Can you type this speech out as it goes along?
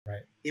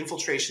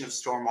infiltration of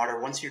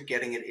stormwater, once you're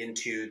getting it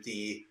into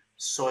the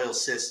soil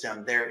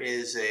system, there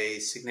is a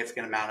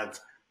significant amount of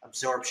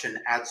absorption,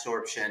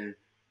 adsorption,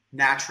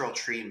 natural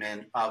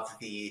treatment of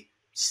the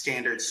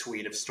standard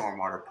suite of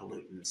stormwater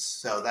pollutants.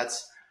 So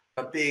that's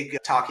a big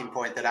talking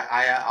point that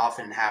I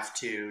often have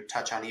to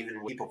touch on,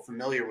 even with people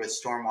familiar with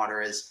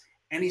stormwater, is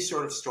any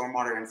sort of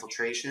stormwater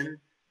infiltration,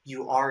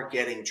 you are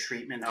getting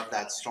treatment of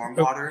that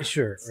stormwater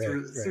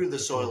through the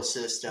soil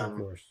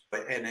system.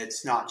 And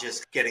it's not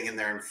just getting in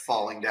there and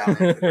falling down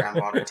into the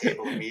groundwater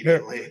table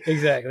immediately.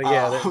 Exactly.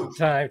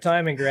 Yeah.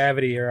 Time and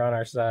gravity are on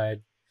our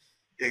side.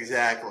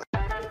 Exactly.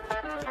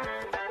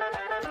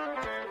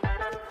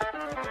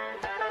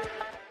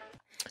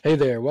 Hey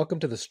there, welcome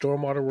to the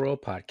Stormwater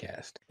World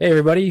Podcast. Hey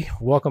everybody,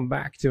 welcome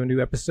back to a new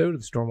episode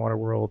of the Stormwater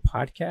World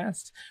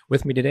Podcast.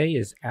 With me today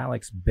is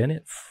Alex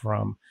Bennett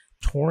from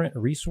Torrent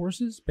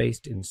Resources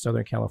based in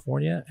Southern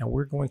California, and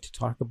we're going to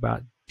talk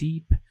about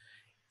deep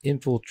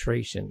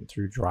infiltration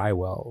through dry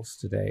wells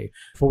today.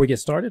 Before we get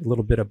started, a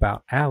little bit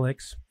about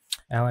Alex.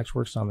 Alex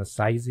works on the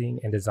sizing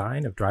and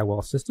design of dry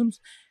well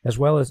systems, as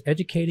well as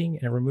educating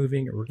and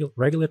removing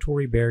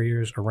regulatory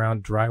barriers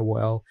around dry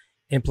well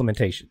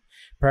implementation.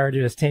 Prior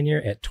to his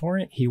tenure at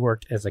Torrent, he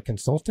worked as a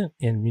consultant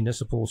in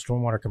municipal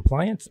stormwater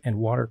compliance and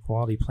water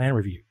quality plan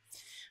review.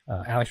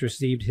 Alex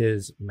received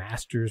his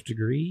master's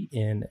degree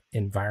in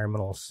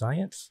environmental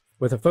science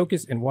with a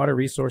focus in water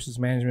resources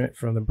management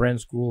from the Bren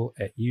School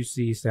at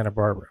UC Santa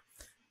Barbara.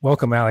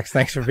 Welcome, Alex.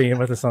 Thanks for being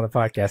with us on the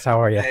podcast. How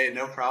are you? Hey,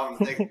 no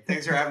problem.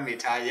 Thanks for having me,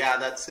 Ty. Yeah,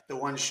 that's the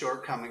one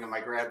shortcoming of my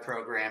grad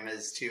program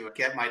is to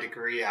get my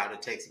degree out.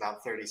 It takes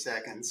about 30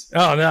 seconds.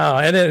 Oh, no.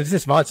 And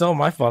it's all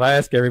my fault. I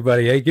ask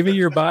everybody, hey, give me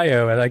your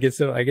bio. And I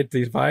get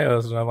these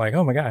bios and I'm like,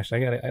 oh my gosh, I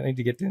need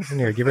to get this in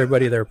here. Give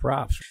everybody their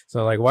props.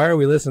 So like, why are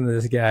we listening to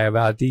this guy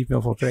about deep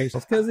infiltration?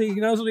 It's because he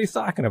knows what he's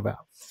talking about.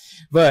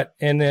 But,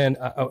 and then,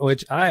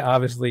 which I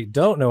obviously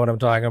don't know what I'm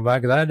talking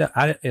about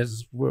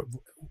because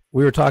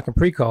we were talking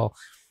pre-call.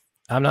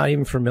 I'm not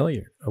even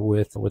familiar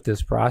with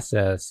this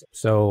process.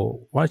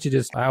 So why don't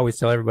you I always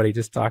tell everybody,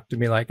 just talk to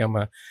me like I'm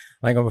a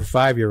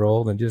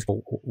 5-year-old and just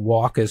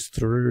walk us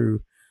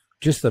through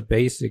just the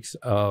basics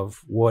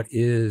of what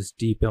is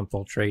deep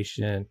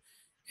infiltration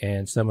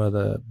and some of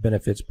the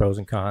benefits, pros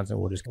and cons, and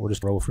we'll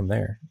just roll from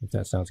there, if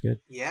that sounds good.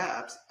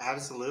 Yeah,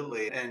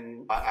 absolutely.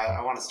 And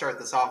I want to start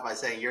this off by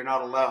saying you're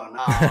not alone.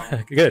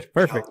 Good,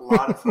 perfect. A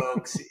lot of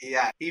folks,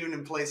 even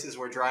in places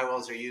where dry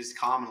wells are used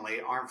commonly,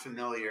 aren't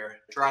familiar.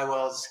 Dry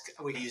wells,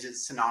 we use it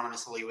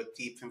synonymously with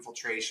deep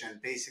infiltration,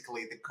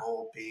 basically the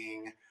goal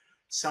being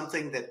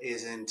something that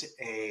isn't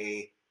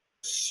a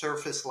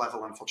surface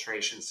level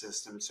infiltration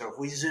system. So if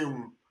we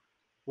zoom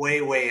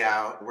way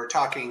out, we're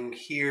talking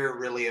here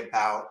really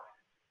about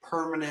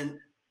permanent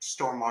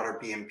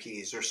stormwater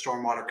BMPs or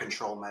stormwater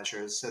control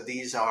measures. So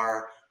these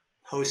are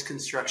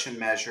post-construction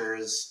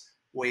measures,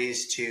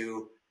 ways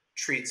to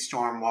treat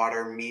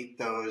stormwater, meet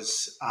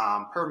those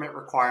permit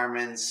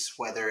requirements,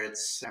 whether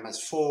it's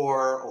MS4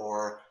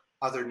 or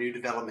other new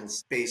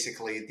developments.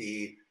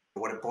 Basically,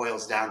 what it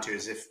boils down to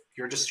is if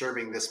you're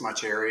disturbing this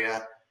much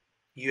area,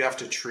 you have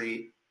to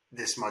treat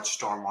this much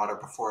stormwater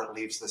before it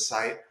leaves the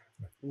site,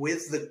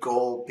 with the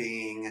goal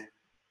being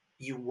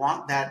you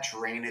want that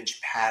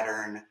drainage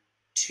pattern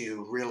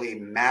to really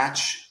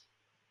match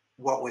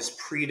what was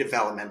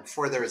pre-development.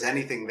 Before there was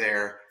anything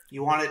there,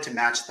 you want it to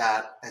match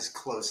that as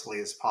closely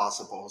as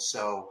possible.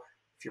 So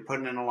if you're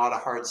putting in a lot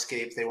of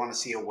hardscape, they want to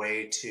see a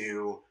way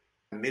to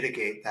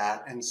mitigate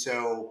that. And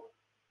so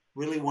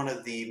really one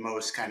of the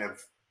most kind of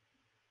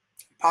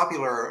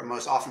popular,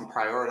 most often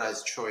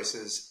prioritized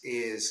choices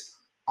is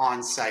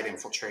on-site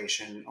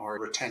infiltration or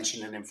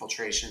retention and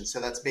infiltration. So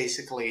that's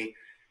basically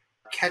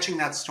catching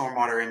that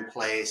stormwater in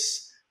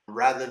place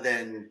rather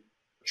than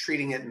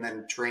treating it and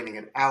then draining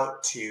it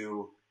out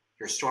to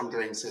your storm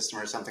drain system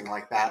or something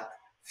like that.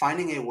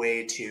 Finding a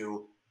way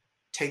to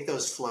take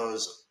those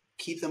flows,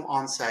 keep them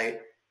on site,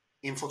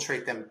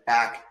 infiltrate them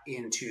back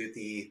into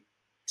the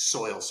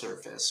soil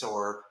surface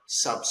or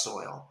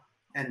subsoil.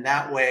 And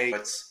that way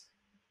it's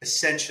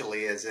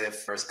essentially as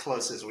if, or as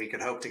close as we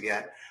could hope to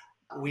get,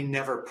 we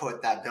never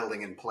put that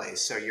building in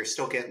place. So you're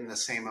still getting the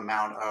same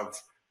amount of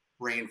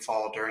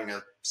rainfall during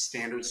a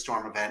standard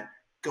storm event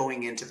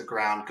going into the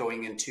ground,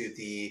 going into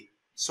the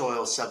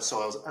soil,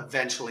 subsoils,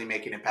 eventually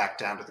making it back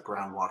down to the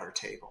groundwater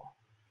table.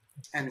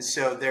 And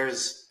so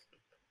there's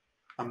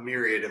a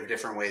myriad of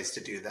different ways to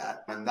do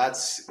that. And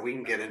we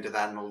can get into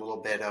that in a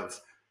little bit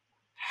of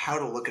how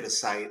to look at a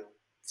site,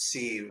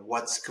 see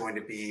what's going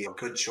to be a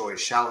good choice,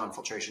 shallow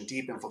infiltration,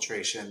 deep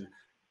infiltration,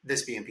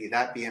 this BMP,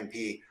 that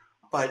BMP.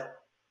 But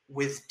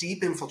with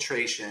deep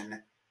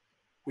infiltration,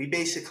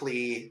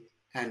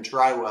 and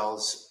dry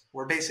wells,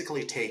 we're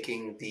basically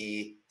taking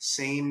the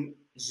same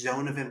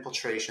zone of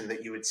infiltration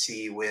that you would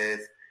see with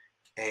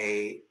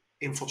a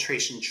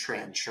infiltration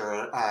trench or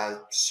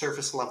a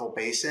surface level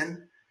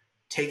basin,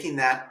 taking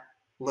that,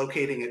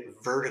 locating it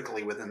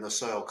vertically within the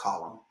soil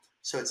column.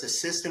 So it's a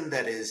system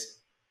that is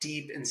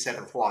deep instead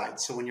of wide.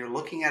 So when you're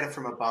looking at it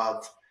from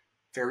above,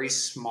 very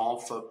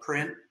small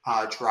footprint,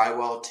 dry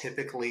well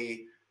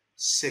typically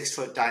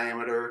 6-foot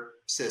diameter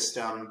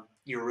system,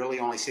 you're really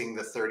only seeing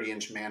the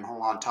 30-inch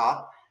manhole on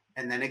top.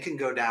 And then it can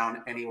go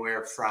down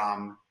anywhere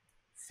from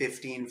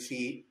 15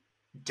 feet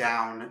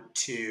down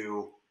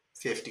to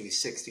 50,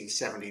 60,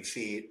 70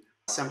 feet,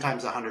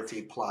 sometimes 100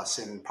 feet plus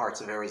in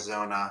parts of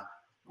Arizona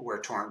where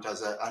Torrent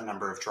does a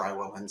number of dry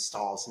well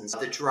installs. And so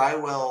the dry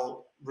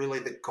well, really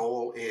the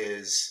goal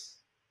is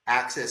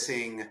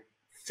accessing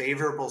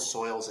favorable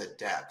soils at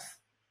depth.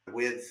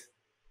 With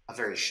a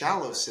very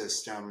shallow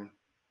system,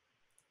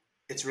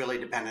 it's really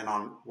dependent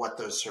on what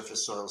those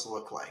surface soils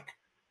look like.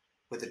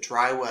 With a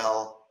dry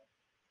well,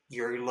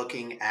 you're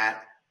looking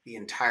at the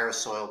entire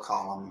soil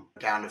column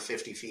down to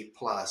 50 feet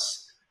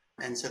plus.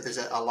 And so there's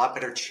a lot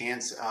better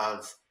chance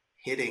of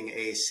hitting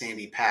a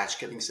sandy patch,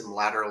 getting some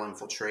lateral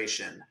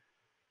infiltration.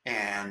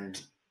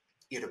 And,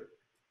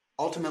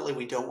 ultimately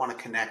we don't want to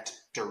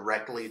connect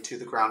directly to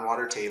the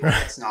groundwater table.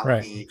 That's not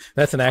right.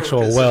 That's an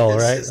actual well,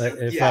 right?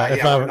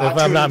 If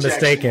I'm not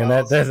mistaken,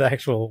 that's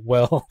actual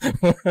well.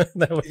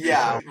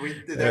 It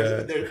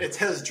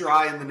says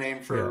dry in the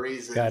name for a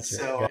reason.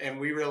 Gotcha. And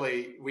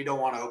we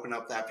don't want to open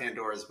up that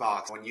Pandora's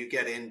box. When you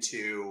get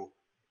into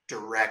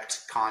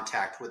direct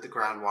contact with the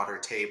groundwater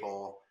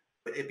table,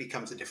 it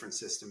becomes a different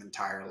system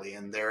entirely.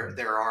 And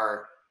there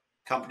are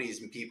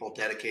companies and people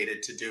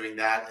dedicated to doing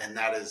that, and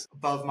that is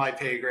above my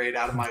pay grade,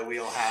 out of my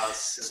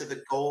wheelhouse. So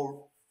the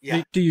goal,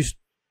 Do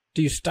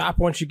you stop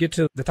once you get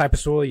to the type of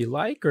soil you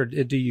like, or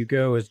do you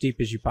go as deep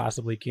as you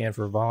possibly can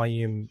for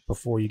volume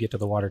before you get to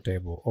the water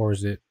table, or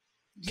is it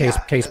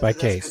case by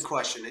case? That's a good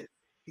question.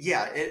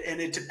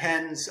 It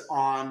depends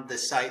on the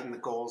site and the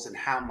goals and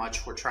how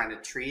much we're trying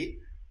to treat,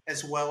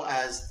 as well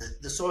as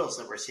the soils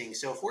that we're seeing.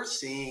 So if we're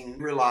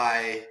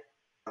rely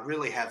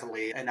really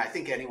heavily, and I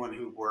think anyone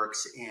who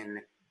works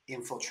in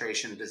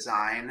infiltration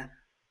design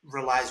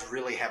relies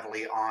really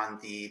heavily on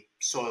the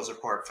soils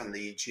report from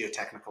the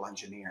geotechnical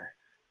engineer.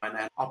 And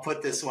then I'll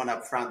put this one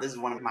up front. This is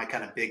one of my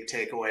kind of big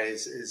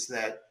takeaways, is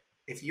that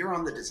if you're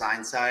on the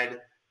design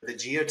side, the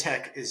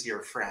geotech is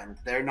your friend.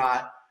 They're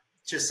not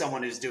just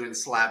someone who's doing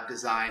slab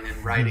design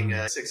and writing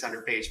a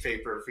 600-page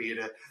paper for you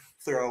to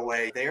throw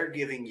away. They're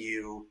giving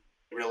you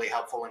really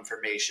helpful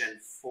information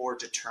for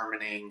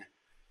determining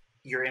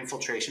your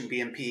infiltration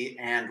BMP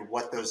and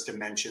what those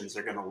dimensions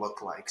are going to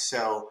look like.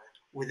 So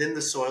within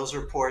the soils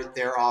report,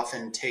 they're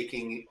often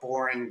taking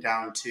boring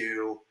down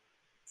to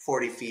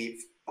 40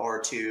 feet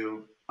or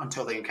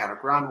until they encounter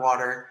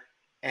groundwater.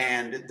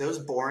 And those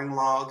boring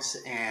logs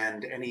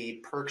and any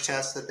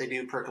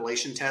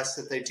percolation tests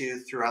that they do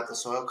throughout the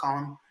soil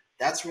column,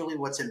 that's really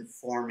what's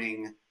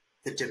informing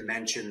the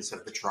dimensions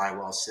of the dry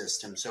well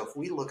system. So if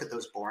we look at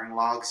those boring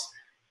logs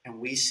and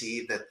we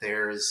see that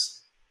there's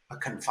a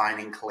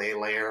confining clay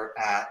layer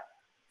at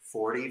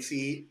 40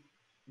 feet,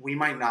 we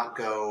might not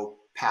go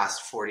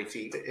past 40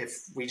 feet. If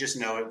we just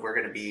know we're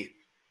going to be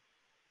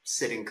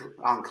sitting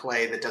on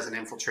clay that doesn't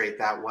infiltrate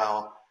that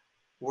well,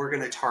 we're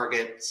going to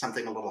target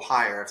something a little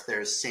higher. If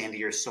there's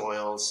sandier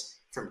soils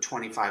from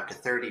 25 to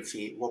 30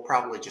 feet, we'll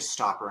probably just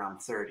stop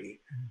around 30.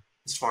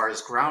 As far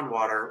as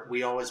groundwater,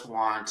 we always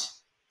want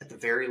at the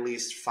very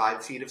least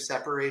 5 feet of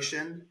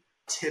separation,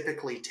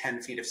 typically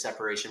 10 feet of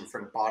separation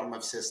from bottom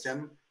of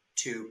system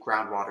to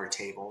groundwater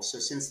table. So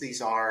since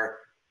these are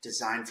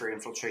designed for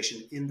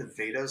infiltration in the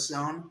vadose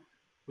zone,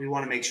 we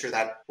want to make sure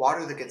that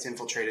water that gets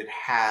infiltrated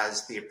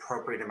has the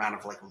appropriate amount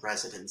of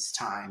residence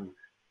time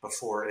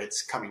before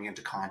it's coming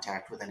into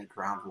contact with any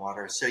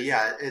groundwater. So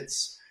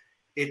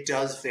it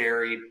does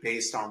vary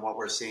based on what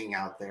we're seeing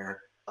out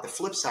there. The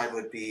flip side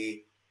would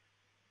be,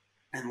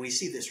 and we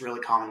see this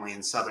really commonly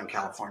in Southern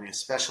California,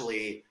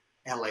 especially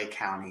LA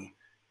County,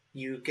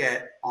 you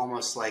get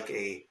almost like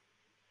a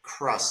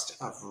crust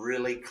of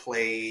really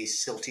clay,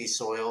 silty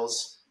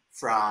soils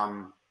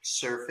from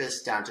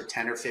surface down to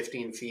 10 or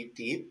 15 feet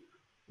deep.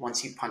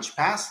 Once you punch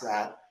past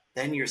that,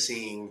 then you're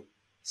seeing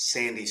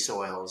sandy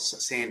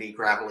soils, sandy,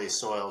 gravelly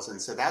soils.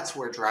 And so that's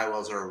where dry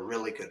wells are a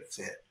really good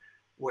fit,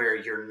 where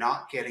you're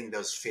not getting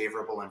those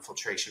favorable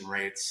infiltration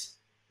rates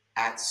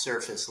at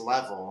surface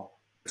level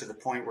to the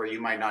point where you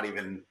might not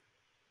even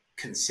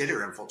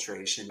consider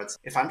infiltration. But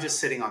if I'm just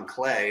sitting on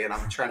clay and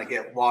I'm trying to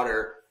get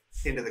water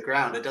into the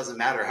ground, it doesn't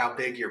matter how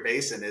big your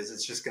basin is,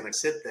 it's just going to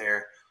sit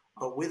there.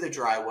 But with a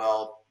dry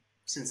well,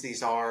 since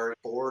these are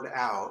bored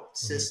out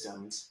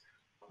systems,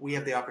 we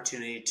have the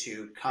opportunity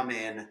to come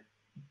in,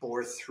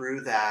 bore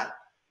through that,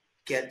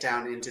 get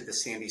down into the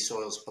sandy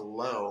soils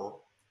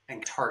below,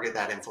 and target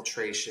that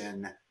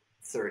infiltration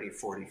 30,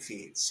 40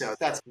 feet. So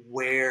that's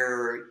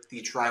where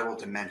the dry well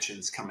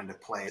dimensions come into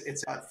play.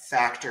 It's a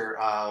factor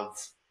of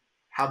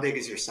how big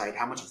is your site,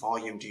 how much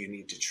volume do you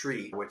need to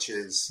treat, which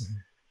is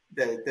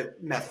the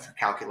method for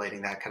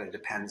calculating that kind of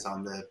depends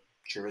on the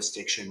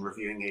jurisdiction,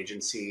 reviewing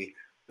agency.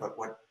 But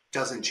what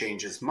doesn't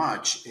change as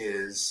much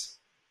is,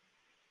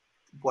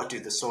 what do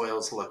the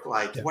soils look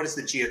like? What is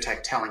the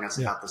geotech telling us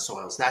about the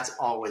soils? That's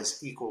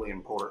always equally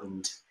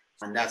important.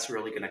 And that's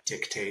really going to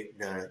dictate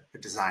the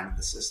design of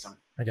the system.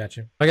 I got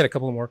you. I got a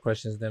couple more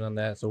questions then on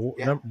that. So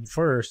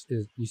first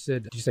is,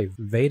 did you say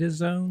Veda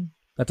zone?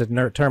 That's a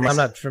nerd term I'm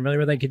not familiar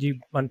with. Could you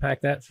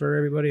unpack that for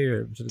everybody,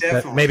 or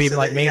definitely maybe so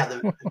like me?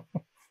 Yeah,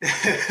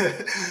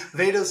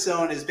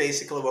 Vadozone is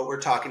basically what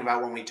we're talking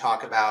about when we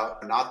talk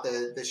about not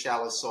the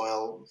shallow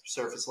soil,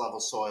 surface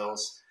level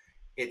soils.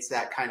 It's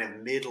that kind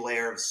of mid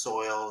layer of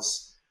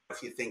soils.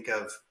 If you think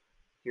of,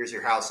 here's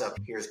your house up,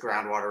 here's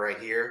groundwater right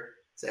here.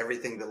 It's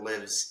everything that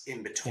lives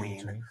in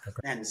between. Okay.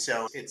 And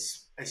so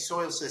it's a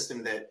soil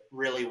system that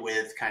really,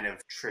 with kind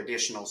of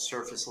traditional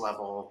surface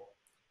level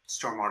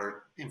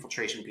stormwater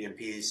infiltration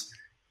BMPs,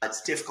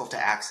 it's difficult to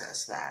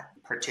access that,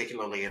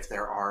 particularly if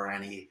there are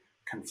any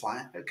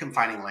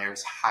confining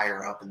layers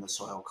higher up in the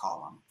soil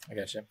column. I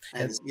gotcha.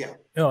 And yeah.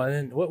 No, and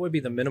then what would be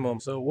the minimum?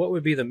 So what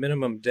would be the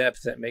minimum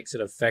depth that makes it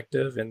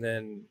effective? And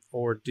then,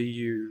 or do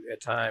you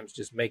at times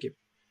just make it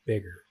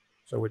bigger?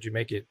 So would you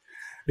make it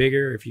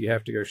bigger if you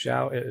have to go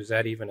shallow? Is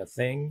that even a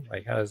thing?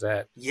 Like, how does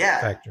that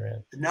factor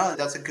in? No,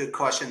 that's a good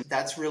question.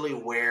 That's really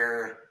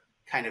where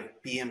kind of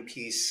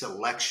BMP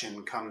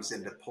selection comes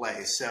into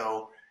play.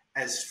 So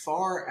as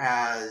far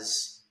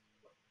as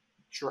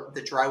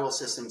the drywell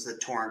systems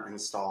that Torrent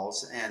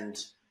installs, and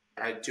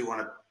I do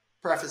want to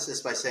preface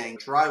this by saying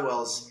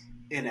drywells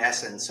in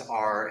essence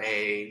are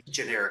a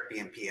generic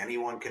BMP.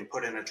 Anyone can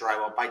put in a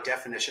drywell. By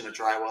definition, a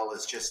drywell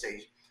is just a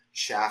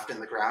shaft in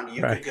the ground.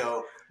 You could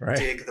go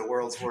dig the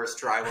world's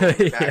worst drywell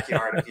in your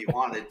backyard if you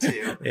wanted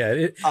to.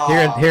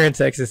 Yeah, here in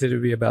Texas, it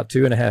would be about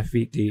 2.5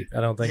 feet deep.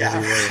 I don't think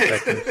it'd be very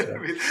effective.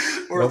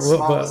 So. World's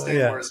smallest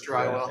and worst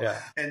drywell.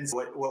 And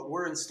what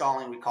we're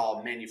installing, we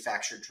call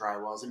manufactured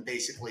drywells. And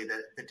basically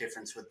the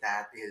difference with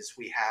that is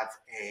we have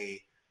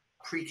a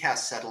precast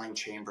settling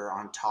chamber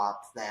on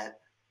top that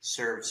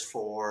serves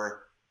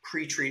for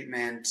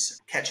pre-treatment,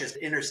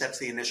 intercepts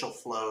the initial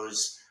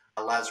flows,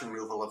 allows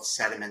removal of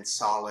sediment,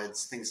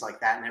 solids, things like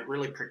that. And it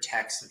really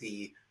protects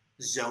the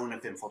zone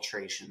of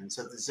infiltration. And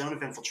so the zone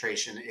of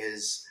infiltration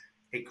is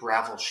a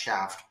gravel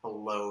shaft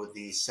below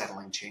the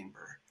settling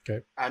chamber.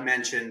 Okay. I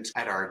mentioned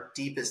at our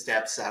deepest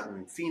depths out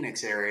in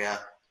Phoenix area,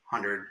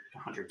 100,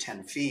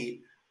 110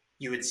 feet,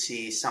 you would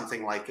see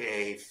something like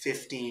a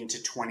 15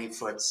 to 20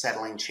 foot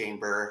settling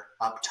chamber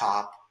up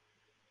top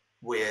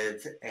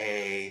with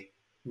a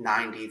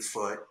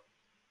 90-foot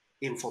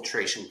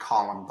infiltration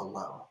column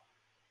below.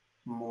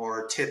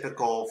 More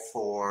typical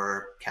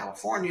for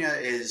California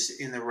is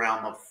in the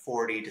realm of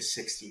 40 to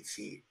 60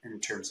 feet in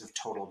terms of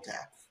total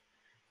depth.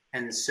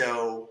 And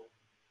so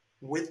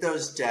with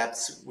those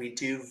depths, we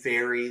do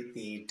vary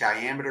the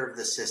diameter of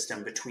the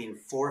system between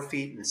 4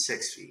 feet and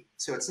 6 feet.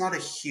 So it's not a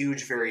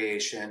huge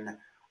variation,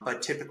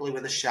 but typically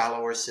with a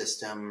shallower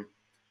system,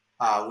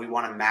 we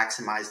want to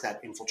maximize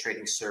that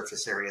infiltrating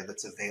surface area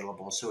that's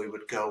available. So we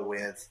would go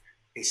with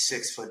a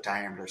 6-foot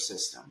diameter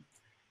system.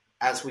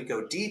 As we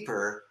go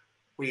deeper,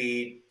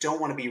 we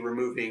don't want to be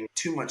removing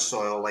too much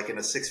soil, like in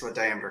a 6-foot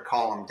diameter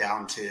column,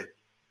 down to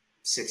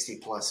 60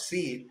 plus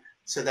feet.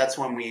 So that's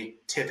when we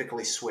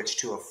typically switch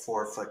to a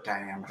 4-foot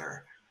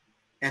diameter.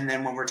 And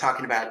then when we're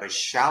talking about as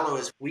shallow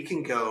as we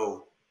can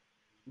go,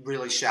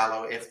 really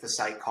shallow if the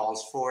site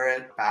calls for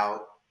it,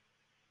 about,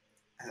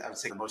 I would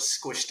say the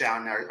most squished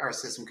down our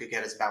system could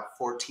get is about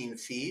 14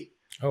 feet.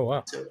 Oh,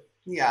 wow. So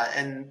yeah,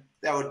 and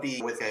that would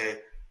be with a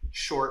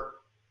short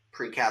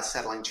precast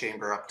settling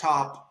chamber up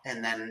top,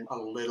 and then a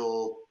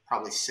little,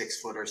 probably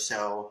 6 foot or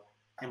so,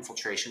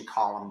 infiltration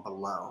column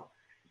below.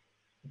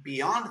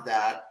 Beyond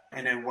that,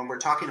 and then when we're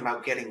talking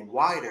about getting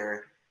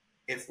wider,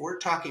 if we're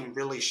talking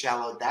really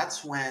shallow,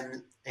 that's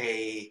when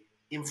a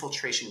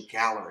infiltration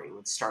gallery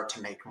would start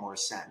to make more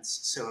sense.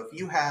 So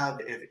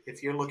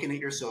if you're looking at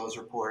your soils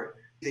report,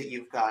 that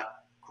you've got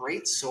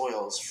great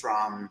soils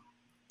from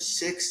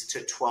 6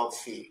 to 12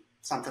 feet,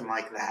 something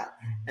like that.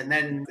 And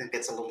then it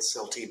gets a little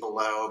silty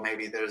below.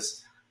 Maybe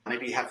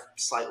you have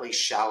slightly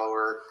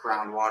shallower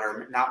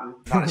groundwater, not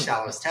as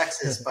shallow as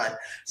Texas, but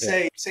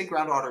say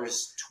groundwater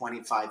is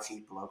 25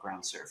 feet below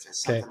ground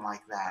surface, something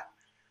like that.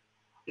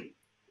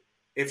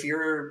 If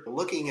you're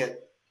looking at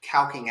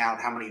calcing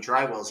out how many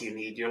dry wells you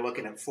need, you're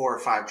looking at 4 or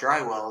 5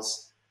 dry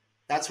wells.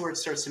 That's where it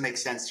starts to make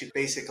sense to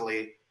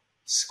basically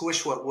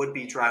squish what would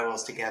be dry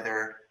wells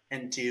together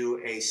and do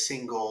a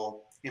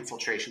single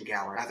infiltration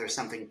gallery, either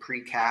something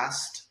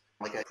precast,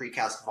 like a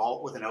precast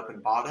vault with an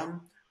open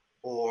bottom,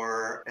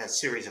 or a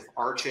series of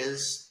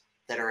arches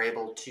that are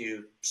able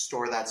to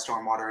store that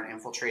stormwater and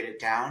infiltrate it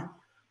down.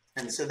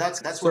 And so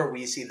that's where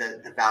we see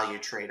the value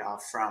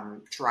trade-off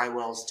from dry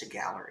wells to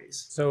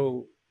galleries.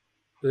 So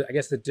I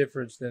guess the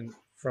difference then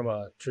from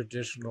a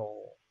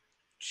traditional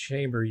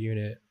chamber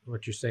unit,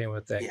 what you're saying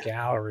with that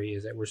gallery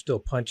is that we're still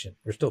punching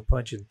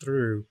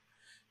through.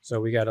 So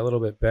we got a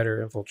little bit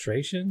better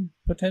infiltration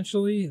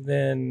potentially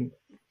than,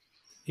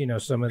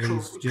 some of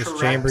these just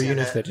chamber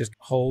units that just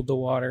hold the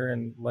water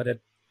and let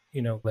it,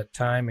 let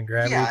time and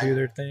gravity do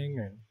their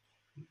thing.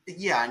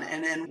 Yeah.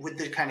 And with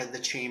the kind of the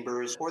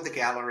chambers or the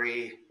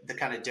gallery, the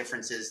kind of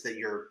difference is that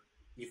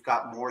you've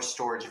got more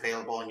storage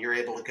available and you're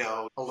able to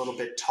go a little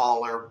bit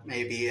taller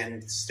maybe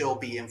and still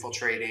be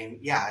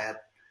infiltrating, at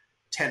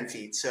 10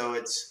 feet.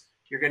 So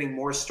you're getting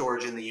more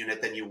storage in the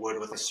unit than you would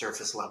with a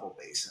surface level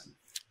basin.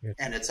 Good.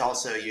 And it's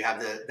also, you have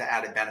the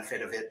added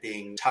benefit of it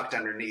being tucked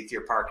underneath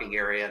your parking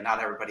area.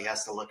 Not everybody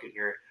has to look at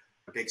your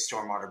big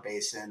stormwater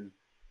basin,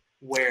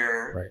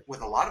 where Right.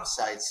 with a lot of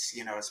sites,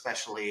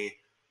 especially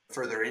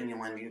further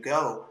inland you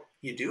go,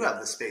 you do have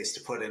the space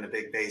to put in a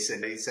big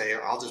basin. You say,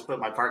 I'll just put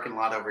my parking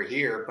lot over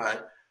here.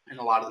 But in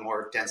a lot of the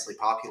more densely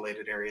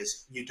populated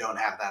areas, you don't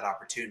have that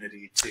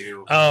opportunity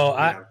to, Oh,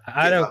 I give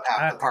don't up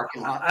half the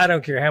parking lot. I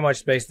don't care how much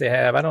space they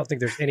have. I don't think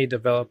there's any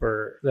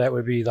developer that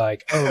would be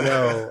like, oh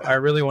no, I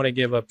really want to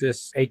give up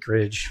this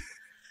acreage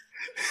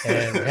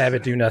and have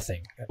it do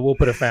nothing. We'll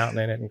put a fountain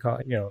in it and call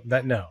it,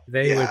 that. No,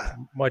 they would Yeah.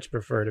 much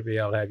prefer to be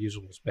able to have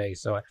usable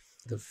space. So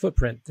the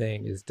footprint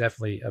thing is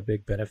definitely a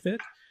big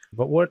benefit.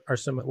 But what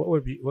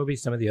would be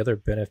some of the other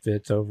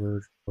benefits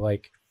over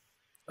like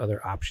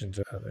other options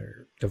or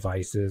other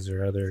devices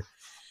or other,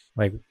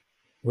 like,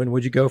 when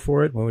would you go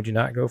for it? When would you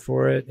not go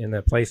for it? In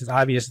the places,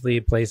 obviously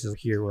places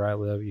here where I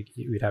live,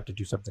 you'd have to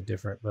do something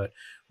different. But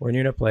when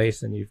you're in a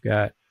place and you've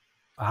got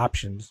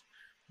options,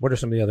 what are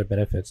some of the other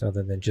benefits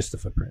other than just the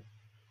footprint?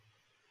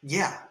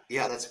 Yeah,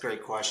 that's a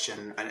great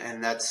question.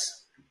 And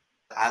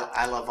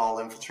I love all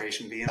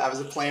infiltration beams. I was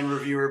a plan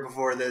reviewer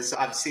before this.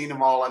 I've seen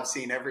them all. I've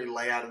seen every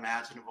layout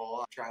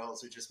imaginable. Dry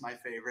wells are just my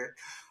favorite.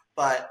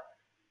 But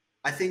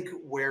I think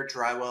where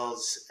dry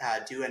wells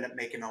do end up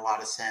making a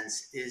lot of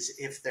sense is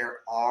if there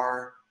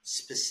are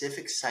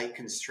specific site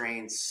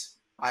constraints,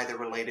 either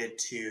related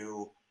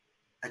to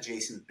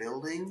adjacent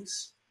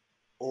buildings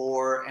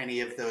or any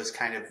of those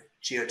kind of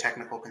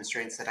geotechnical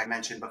constraints that I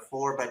mentioned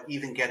before, but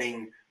even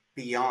getting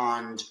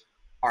beyond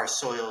are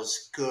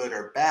soils good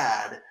or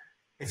bad,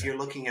 if you're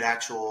looking at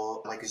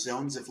actual like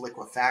zones of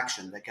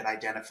liquefaction that get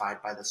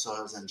identified by the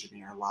soils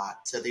engineer a lot.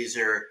 So these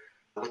are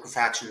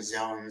liquefaction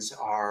zones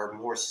are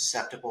more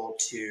susceptible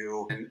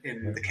to,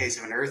 in the case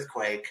of an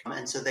earthquake.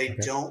 And so they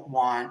don't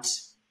want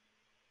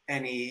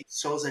any,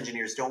 soils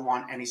engineers don't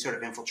want any sort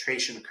of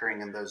infiltration occurring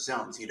in those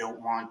zones. You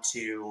don't want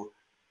to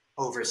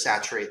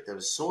oversaturate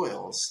those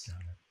soils.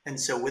 And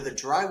so with a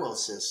dry well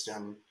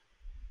system,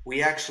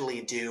 we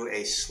actually do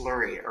a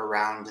slurry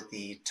around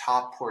the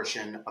top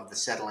portion of the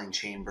settling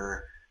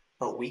chamber,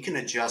 but we can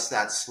adjust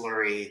that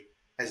slurry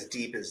as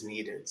deep as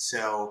needed.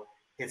 So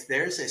if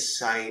there's a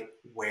site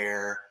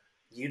where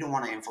you don't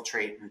want to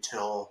infiltrate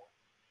until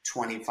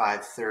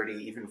 25, 30,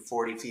 even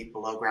 40 feet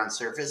below ground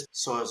surface,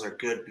 soils are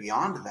good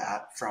beyond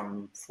that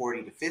from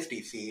 40 to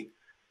 50 feet,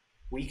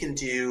 we can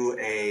do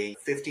a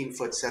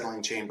 15-foot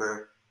settling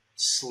chamber,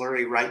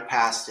 slurry right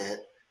past it,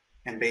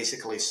 and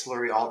basically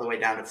slurry all the way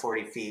down to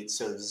 40 feet.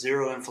 So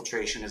zero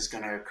infiltration is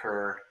going to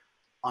occur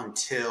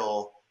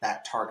until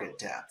that target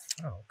depth.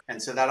 Oh.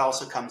 And so that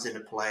also comes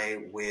into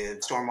play with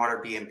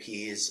stormwater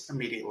BMPs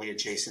immediately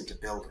adjacent to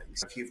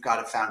buildings. If you've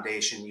got a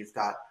foundation, you've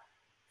got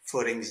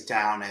footings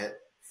down at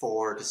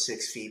 4 to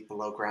 6 feet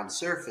below ground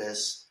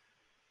surface,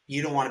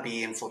 you don't want to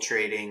be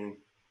infiltrating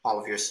all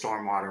of your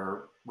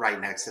stormwater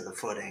right next to the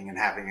footing and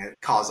having it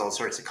cause all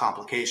sorts of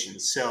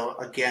complications. So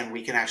again,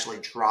 we can actually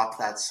drop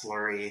that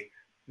slurry,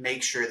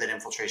 make sure that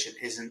infiltration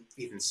isn't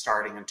even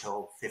starting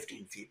until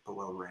 15 feet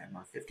below rim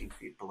or 15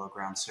 feet below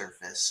ground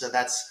surface. So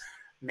that's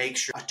make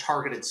sure a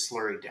targeted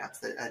slurry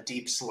depth, a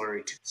deep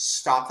slurry to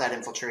stop that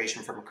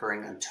infiltration from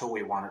occurring until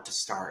we want it to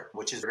start,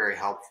 which is very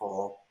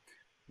helpful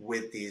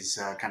with these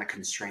kind of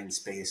constrained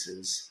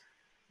spaces.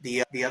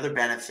 The other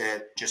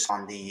benefit just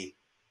on the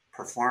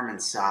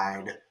performance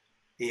side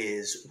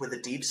is with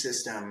a deep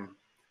system,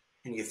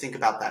 and you think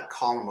about that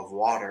column of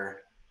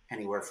water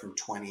anywhere from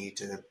 20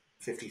 to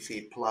 50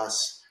 feet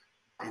plus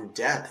in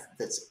depth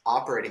that's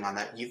operating on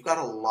that, you've got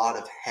a lot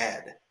of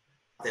head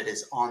that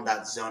is on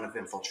that zone of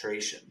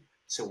infiltration.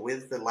 So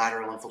with the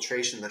lateral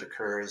infiltration that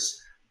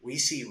occurs, we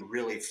see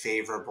really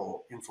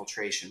favorable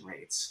infiltration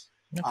rates.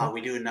 Okay.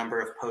 We do a number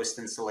of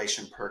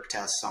post-installation perk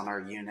tests on our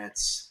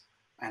units,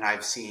 and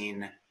I've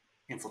seen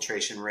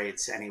infiltration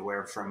rates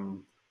anywhere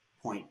from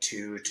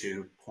 0.2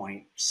 to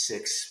 0.6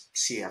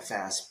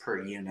 CFS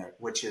per unit,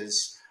 which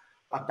is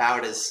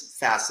about as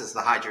fast as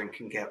the hydrant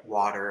can get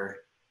water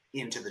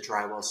into the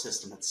dry well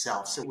system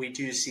itself. So we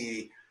do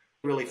see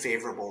really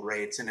favorable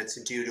rates, and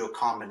it's due to a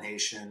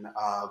combination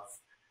of,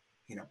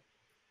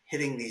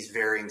 hitting these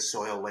varying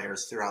soil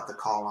layers throughout the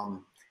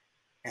column,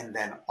 and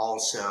then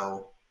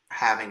also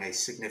having a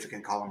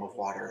significant column of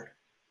water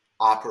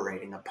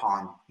operating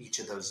upon each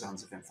of those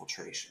zones of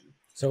infiltration.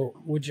 So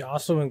would you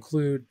also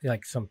include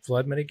like some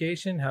flood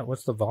mitigation?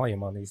 What's the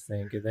volume on these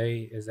things?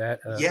 Is that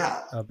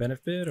a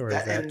benefit, or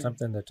is that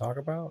something to talk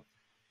about?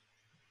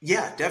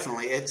 Yeah,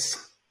 definitely.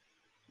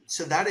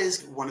 So that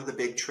is one of the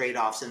big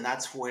trade-offs, and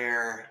that's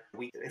where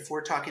if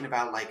we're talking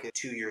about like a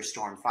 2-year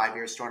storm,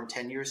 5-year storm,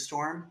 10-year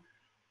storm,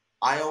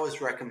 I always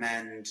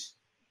recommend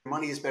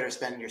money is better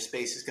spent and your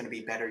space is going to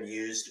be better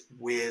used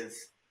with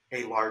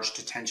a large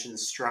detention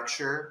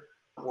structure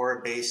or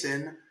a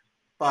basin,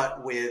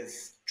 but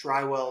with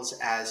dry wells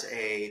as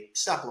a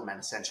supplement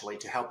essentially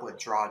to help with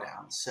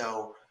drawdown.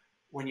 So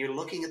when you're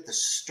looking at the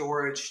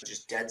storage,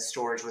 just dead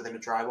storage within a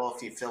dry well,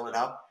 if you fill it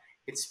up,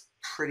 it's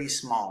pretty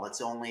small.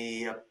 It's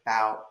only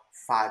about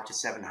 500 to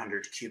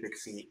 700 cubic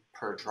feet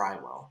per dry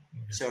well.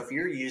 So if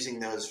you're using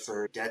those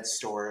for dead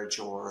storage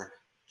or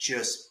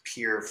just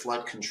pure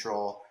flood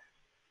control,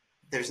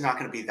 there's not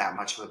going to be that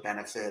much of a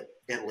benefit,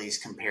 at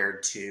least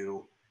compared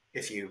to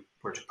if you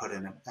were to put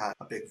in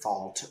a big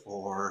vault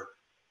or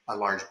a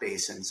large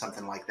basin,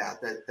 something like that.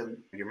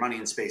 Your money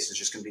and space is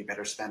just going to be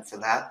better spent for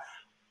that.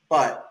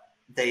 But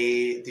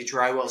the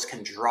dry wells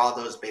can draw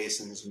those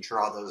basins and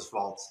draw those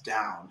vaults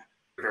down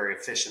very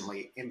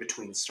efficiently in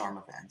between storm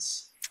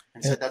events.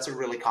 And so that's a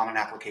really common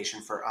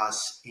application for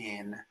us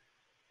in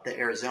the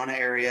Arizona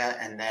area,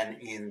 and then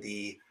in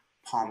the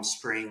Palm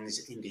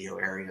Springs, Indio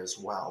area as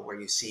well, where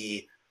you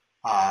see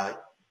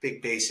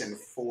big basin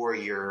for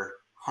your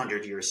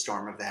 100-year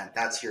storm event.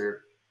 That's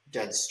your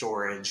dead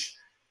storage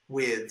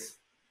with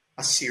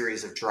a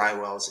series of dry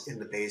wells in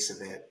the base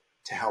of it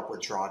to help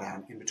with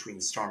drawdown in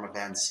between storm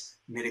events,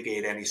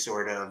 mitigate any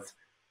sort of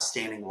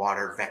standing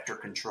water, vector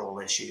control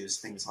issues,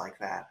 things like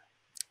that.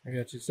 I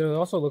got you. So it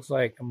also looks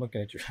like, I'm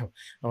looking at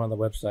I'm on the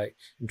website.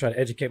 I'm trying to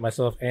educate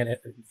myself and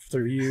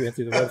through you and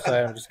through the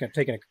website. I'm just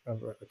taking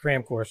a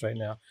cram course right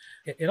now.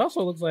 It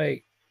also looks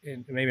like,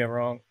 and maybe I'm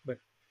wrong, but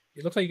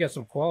it looks like you got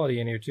some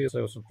quality in here too.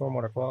 So some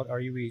stormwater quality.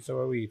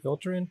 Are we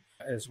filtering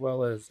as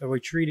well as, are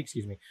we treating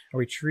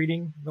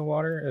the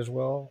water as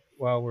well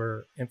while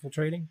we're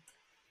infiltrating?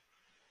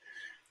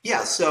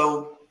 Yeah,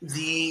 so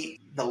the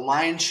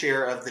lion's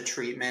share of the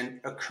treatment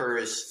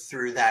occurs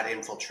through that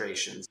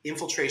infiltration.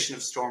 Infiltration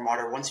of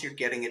stormwater, once you're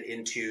getting it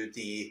into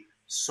the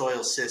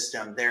soil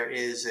system, there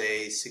is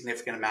a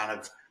significant amount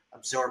of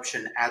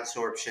absorption,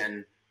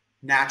 adsorption,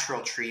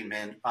 natural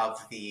treatment of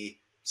the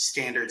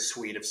standard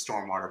suite of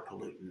stormwater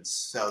pollutants.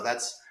 So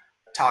that's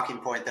a talking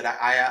point that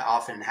I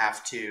often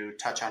have to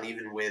touch on,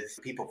 even with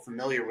people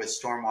familiar with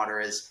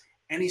stormwater, is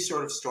any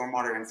sort of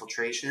stormwater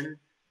infiltration,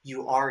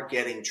 you are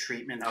getting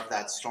treatment of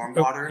that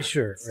stormwater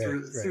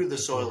through the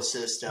soil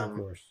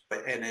system.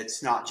 And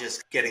it's not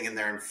just getting in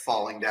there and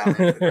falling down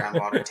into the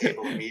groundwater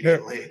table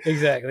immediately.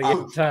 Exactly.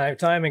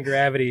 Time and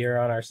gravity are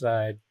on our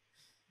side.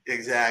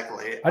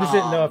 Exactly. I just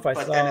didn't know if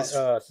I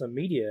saw some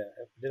media.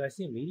 Did I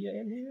see media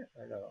in here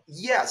or no?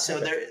 Yeah,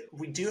 so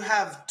we do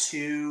have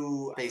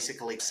two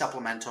basically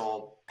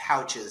supplemental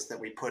pouches that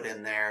we put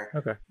in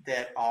there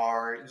that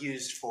are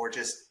used for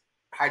just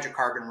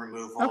hydrocarbon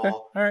removal. Okay.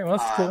 All right. Well,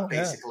 that's cool.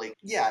 Basically.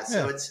 Yeah.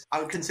 So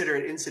I would consider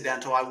it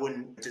incidental. I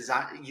wouldn't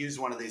use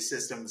one of these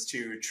systems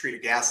to treat a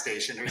gas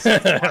station or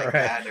something like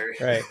that.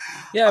 Right.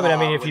 Yeah, but I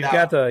mean, if you've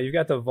got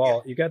the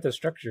vault, you've got the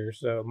structure,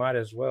 so might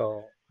as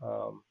well.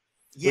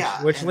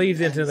 Which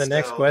leads into the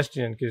next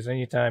question, because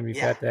anytime you've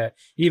got that,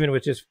 even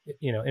with just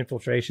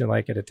infiltration,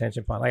 like a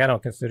detention pond, like I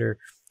don't consider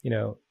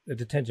a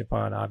detention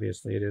pond,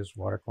 obviously it is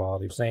water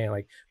quality. I'm saying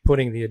like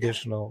putting the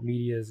additional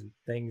medias and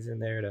things in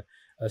there to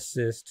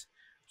assist.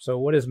 So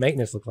what does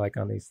maintenance look like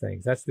on these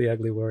things? That's the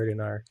ugly word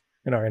in our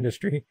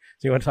industry.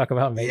 So you want to talk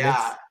about maintenance?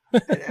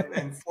 Yeah.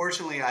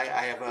 Unfortunately, I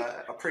have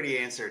a pretty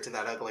answer to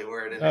that ugly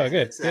word. And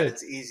good.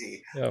 It's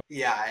easy.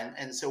 Yeah.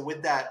 And so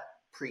with that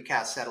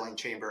precast settling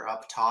chamber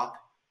up top,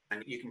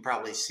 and you can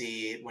probably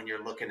see when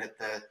you're looking at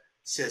the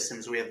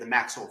systems, we have the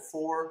Maxwell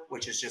 4,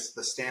 which is just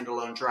the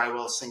standalone dry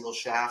well single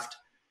shaft,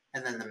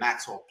 and then the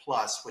Maxwell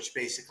Plus, which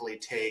basically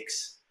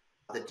takes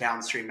the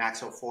downstream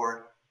Maxwell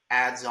 4,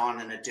 adds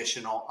on an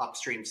additional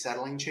upstream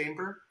settling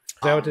chamber.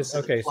 So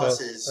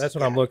that's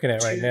what I'm looking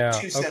at right now.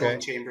 Two settling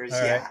chambers,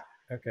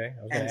 Okay.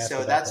 And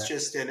so that's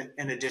just an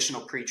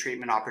additional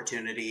pre-treatment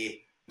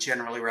opportunity.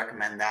 Generally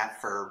recommend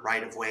that for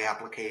right-of-way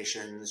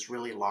applications,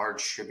 really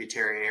large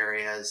tributary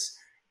areas,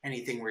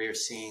 anything where you're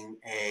seeing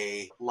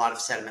a lot of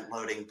sediment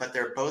loading, but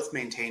they're both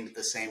maintained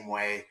the same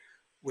way,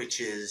 which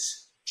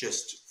is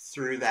just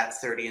through that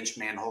 30-inch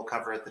manhole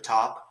cover at the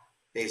top.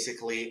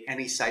 Basically,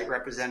 any site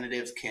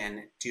representative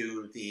can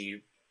do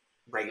the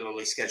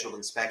regularly scheduled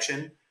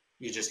inspection.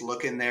 You just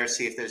look in there,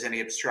 see if there's any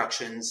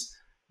obstructions,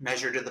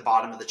 measure to the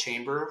bottom of the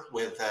chamber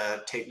with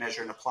a tape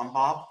measure and a plumb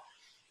bob.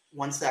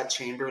 Once that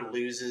chamber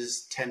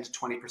loses 10 to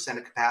 20%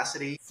 of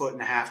capacity,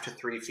 1.5 to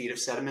 3 feet of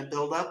sediment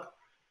buildup,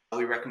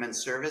 we recommend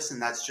service,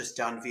 and that's just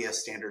done via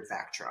standard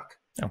vac truck.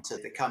 So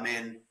they come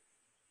in,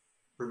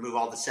 remove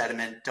all the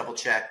sediment, double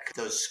check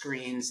those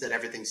screens that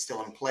everything's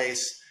still in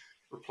place,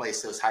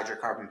 replace those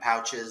hydrocarbon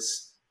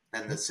pouches,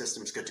 and the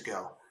system's good to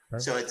go.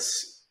 So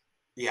it's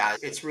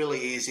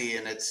really easy,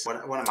 and it's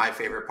one of my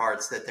favorite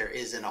parts, that there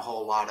isn't a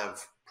whole lot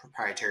of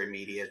proprietary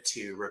media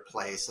to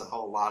replace, a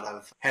whole lot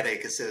of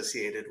headache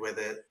associated with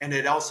it. And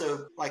it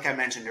also, like I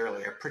mentioned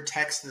earlier,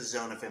 protects the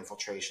zone of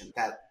infiltration.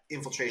 That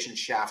infiltration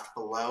shaft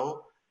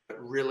below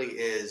really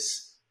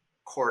is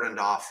cordoned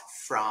off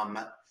from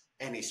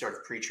any sort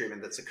of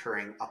pre-treatment that's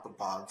occurring up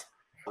above,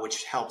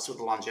 which helps with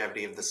the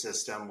longevity of the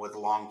system, with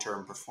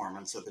long-term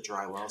performance of the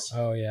dry wells.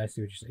 Oh yeah, I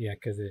see what you're saying. Yeah,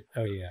 because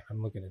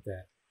I'm looking at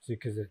that. See,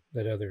 because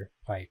that other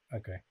pipe.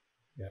 Okay,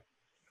 yep,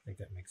 I think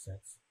that makes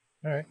sense.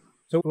 All right.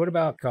 So what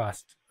about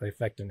cost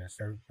effectiveness,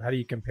 or how do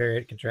you compare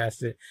it,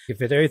 contrast it?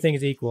 If everything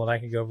is equal and I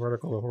can go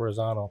vertical or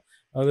horizontal,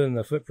 other than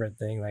the footprint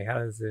thing, like how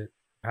does it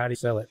how do you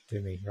sell it to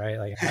me, right?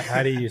 Like,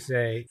 how do you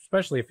say,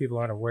 especially if people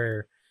aren't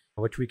aware,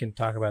 which we can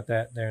talk about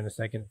that there in a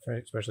second,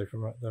 especially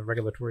from the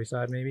regulatory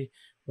side, maybe.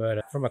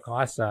 But from a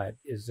cost side,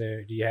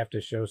 do you have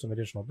to show some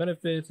additional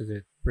benefits? Is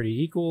it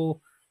pretty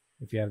equal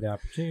if you have the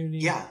opportunity?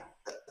 Yeah,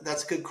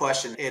 that's a good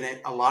question. And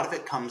a lot of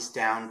it comes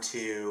down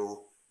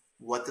to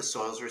what the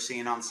soils we're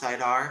seeing on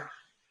site are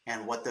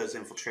and what those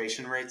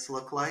infiltration rates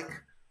look like.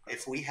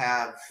 If we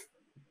have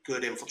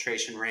good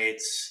infiltration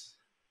rates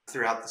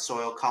throughout the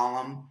soil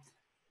column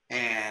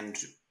and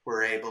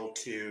we're able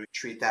to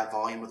treat that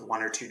volume with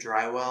one or two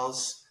dry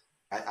wells,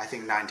 I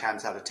think 9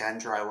 times out of 10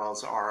 dry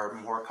wells are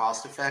more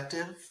cost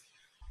effective.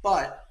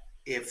 But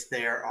if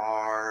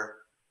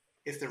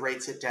if the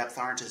rates at depth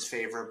aren't as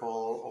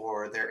favorable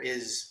or there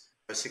is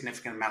a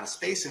significant amount of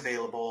space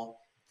available,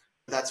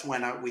 that's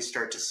when we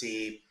start to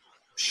see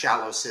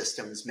shallow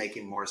systems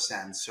making more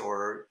sense.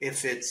 Or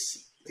if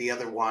it's the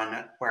other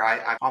one where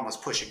I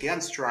almost push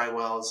against dry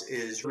wells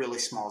is really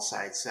small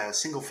sites,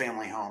 single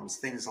family homes,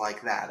 things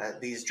like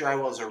that. These dry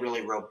wells are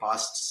really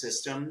robust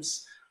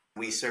systems.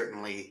 We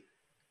certainly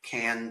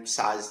can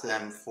size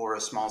them for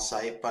a small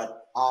site,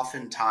 but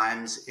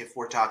oftentimes if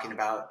we're talking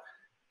about a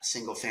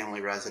single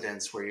family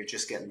residence where you're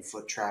just getting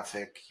foot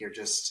traffic, it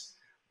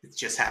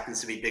just happens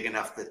to be big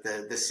enough that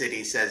the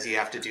city says you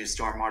have to do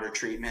stormwater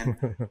treatment,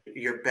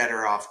 you're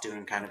better off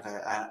doing kind of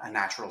a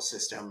natural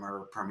system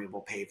or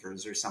permeable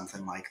pavers or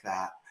something like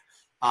that.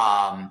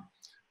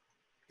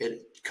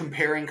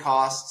 Comparing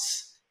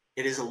costs,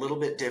 it is a little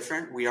bit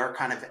different. We are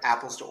kind of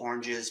apples to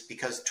oranges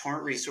because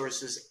Torrent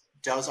Resources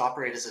does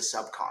operate as a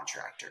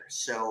subcontractor.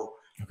 So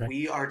okay,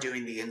 we are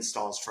doing the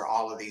installs for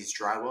all of these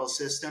dry well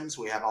systems.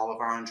 We have all of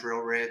our own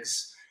drill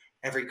rigs.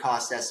 Every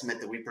cost estimate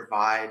that we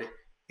provide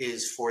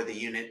is for the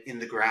unit in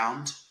the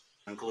ground,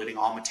 including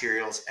all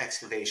materials,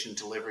 excavation,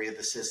 delivery of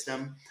the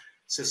system.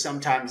 So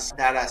sometimes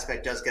that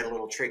aspect does get a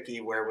little tricky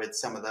where with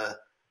some of the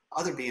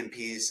other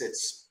BMPs,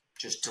 it's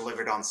just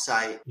delivered on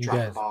site,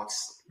 drop the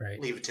box,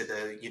 right, leave it to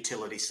the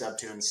utility sub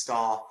to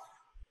install.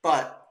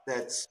 But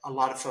that's a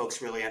lot of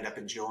folks really end up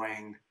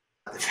enjoying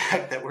the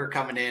fact that we're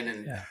coming in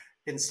and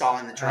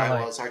installing the dry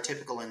wells. Our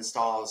typical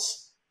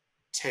installs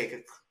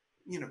take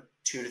 2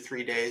 to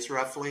 3 days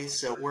roughly.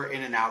 So we're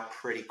in and out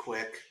pretty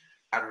quick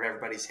out of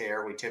everybody's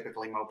hair. We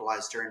typically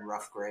mobilize during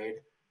rough grade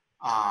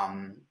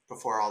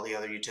before all the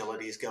other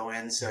utilities go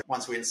in. So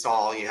once we install,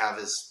 all you have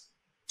is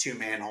 2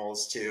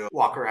 manholes to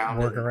walk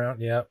around.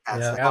 Yep.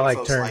 I like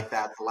folks like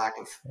that, the lack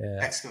of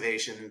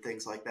excavation and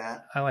things like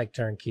that. I like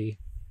turnkey.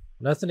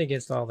 Nothing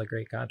against all the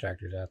great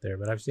contractors out there,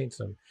 but I've seen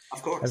some.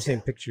 Of course, I've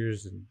seen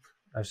pictures and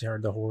I've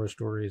heard the horror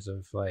stories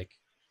of like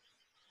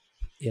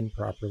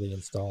improperly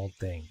installed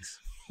things.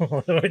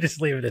 We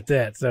just leave it at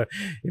that. So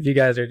if you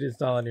guys are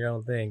installing your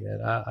own thing,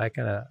 then I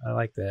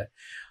like that.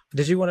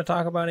 Did you want to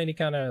talk about any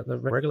kind of the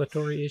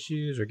regulatory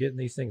issues or getting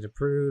these things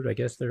approved? I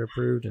guess they're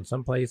approved in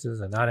some places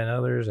and not in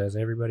others, as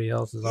everybody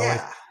else is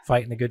always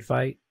fighting the good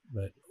fight.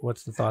 But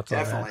what's the thoughts on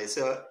that?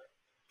 Definitely.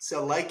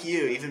 So like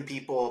you, even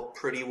people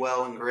pretty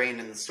well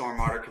ingrained in the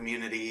stormwater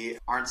community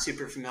aren't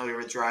super familiar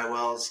with dry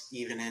wells,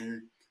 even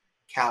in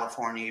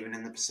California, even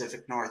in the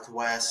Pacific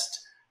Northwest.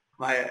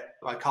 My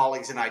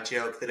colleagues and I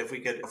joke that if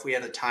we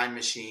had a time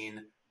machine,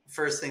 the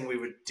first thing we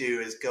would do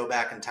is go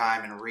back in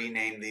time and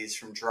rename these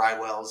from dry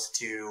wells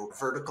to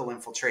vertical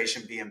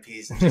infiltration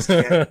BMPs and just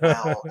get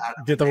well out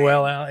of get the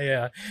well out.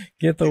 Yeah.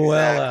 Get the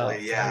well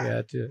out. Yeah. I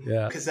got you.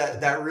 Yeah. Because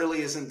that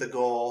really isn't the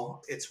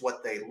goal. It's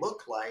what they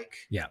look like.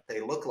 Yeah.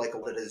 They look like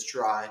it is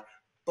dry,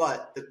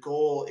 but the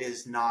goal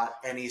is not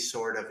any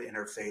sort of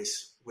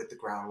interface with the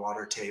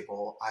groundwater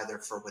table, either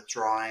for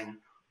withdrawing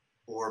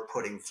or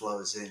putting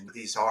flows in.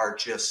 These are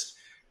just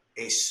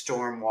a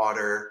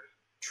stormwater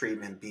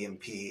treatment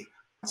BMP.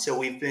 So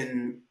we've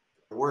been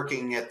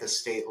working at the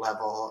state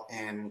level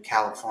in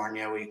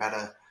California. We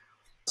had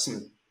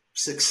some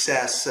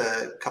success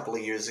a couple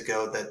of years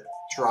ago that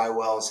dry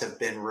wells have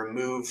been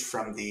removed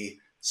from the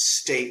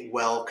state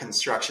well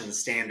construction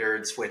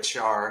standards, which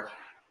are,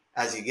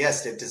 as you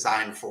guessed it,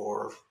 designed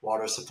for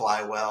water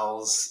supply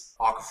wells,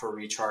 aquifer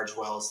recharge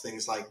wells,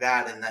 things like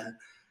that. And then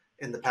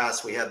in the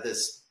past, we had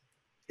this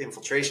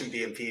infiltration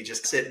BMP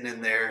just sitting in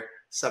there,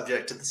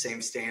 subject to the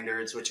same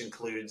standards, which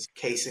includes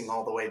casing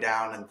all the way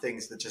down and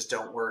things that just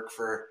don't work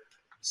for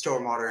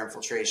stormwater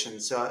infiltration.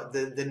 So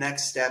the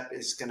next step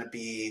is going to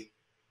be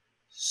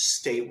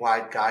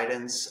statewide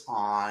guidance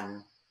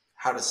on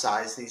how to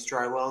size these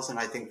dry wells, and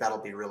I think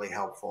that'll be really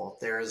helpful.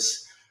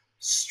 There's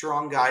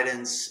strong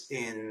guidance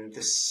in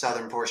the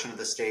southern portion of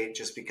the state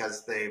just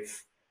because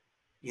they've,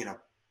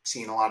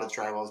 seen a lot of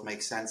dry wells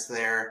make sense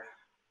there.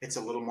 It's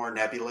a little more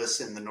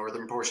nebulous in the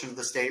northern portion of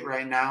the state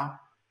right now.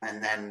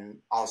 And then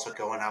also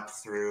going up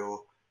through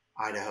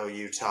Idaho,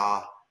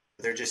 Utah,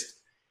 there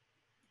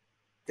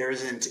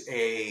isn't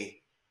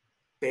a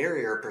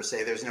barrier per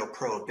se. There's no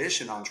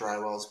prohibition on dry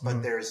wells,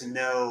 but there's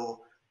no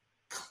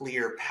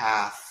clear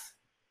path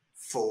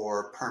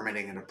for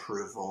permitting and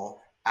approval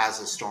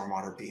as a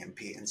stormwater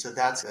BMP. And so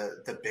that's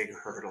the big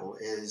hurdle,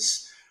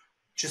 is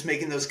just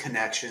making those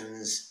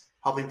connections,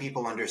 helping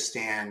people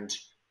understand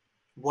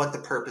what the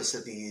purpose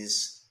of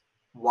these,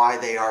 why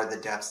they are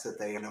the depths that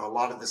they, a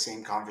lot of the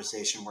same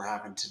conversation we're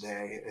having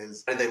today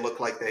is, why do they look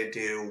like they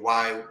do?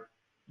 Why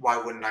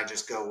wouldn't I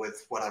just go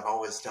with what I've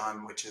always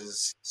done, which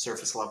is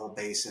surface level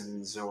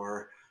basins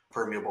or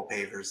permeable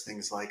pavers,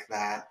 things like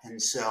that.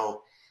 And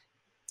so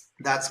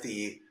that's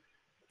the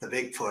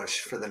big push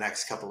for the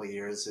next couple of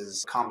years,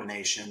 is a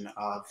combination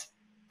of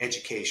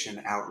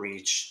education,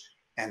 outreach,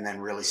 and then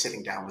really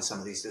sitting down with some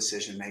of these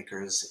decision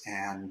makers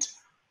and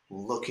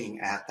looking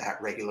at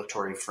that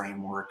regulatory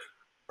framework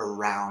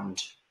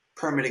around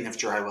permitting of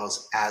dry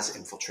wells as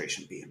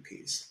infiltration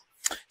BMPs.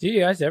 Do you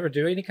guys ever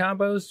do any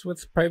combos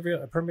with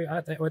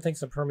I would think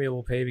some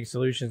permeable paving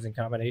solutions in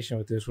combination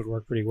with this would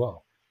work pretty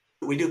well.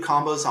 We do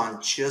combos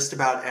on just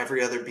about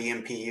every other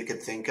BMP you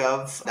could think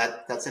of.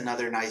 That's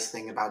another nice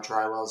thing about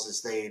dry wells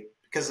is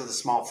because of the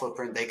small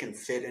footprint, they can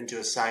fit into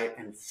a site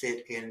and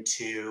fit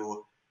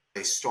into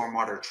a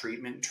stormwater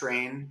treatment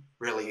train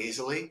really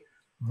easily.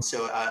 Mm-hmm.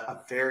 So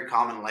a very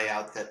common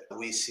layout that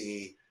we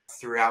see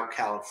throughout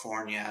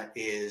California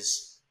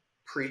is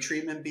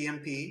pre-treatment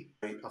BMP,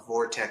 a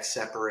vortex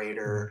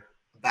separator,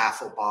 a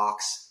baffle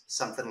box,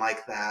 something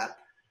like that,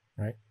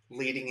 right,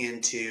 leading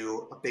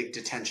into a big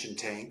detention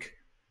tank,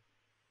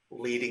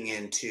 leading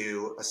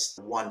into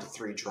 1 to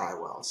 3 dry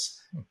wells.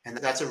 And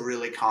that's a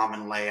really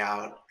common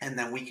layout. And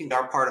then we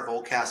are part of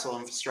Old Castle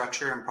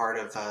Infrastructure and part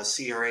of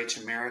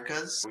CRH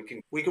Americas.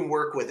 We can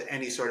work with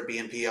any sort of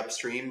BMP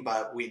upstream,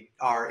 but we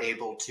are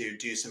able to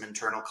do some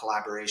internal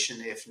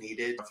collaboration if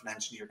needed. If an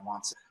engineer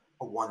wants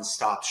a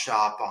one-stop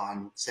shop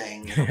on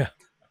saying,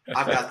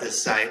 I've got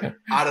this site,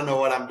 I don't know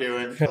what I'm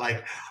doing.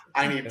 Like,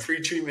 I need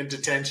pre-treatment,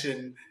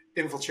 detention,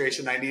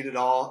 infiltration, I need it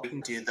all. We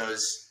can do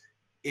those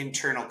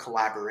internal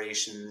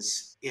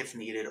collaborations if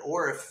needed,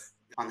 or if,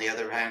 on the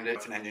other hand,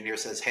 if an engineer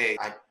says, hey,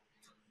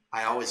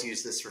 I always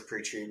use this for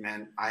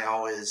pre-treatment,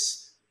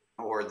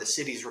 or the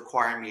city's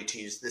requiring me to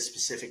use this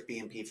specific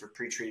BMP for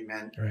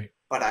pre-treatment, right,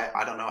 but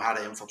I don't know how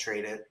to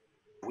infiltrate it,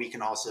 we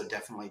can also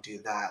definitely do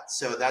that.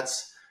 So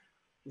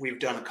we've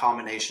done a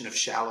combination of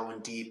shallow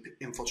and deep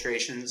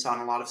infiltrations on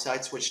a lot of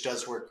sites, which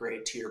does work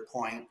great, to your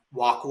point.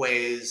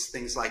 Walkways,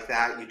 things like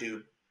that, you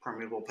do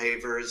permeable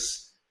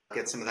pavers,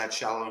 get some of that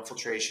shallow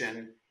infiltration,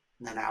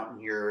 and then out in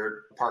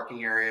your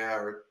parking area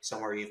or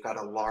somewhere you've got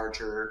a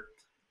larger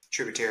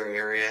tributary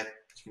area,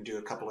 you can do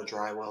a couple of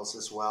dry wells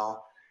as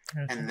well.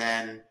 Okay. And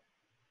then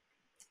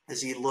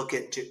as you look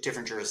at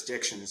different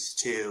jurisdictions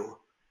too,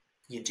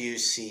 you do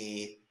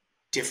see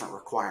different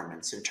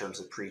requirements in terms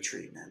of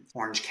pre-treatment.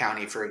 Orange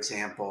County, for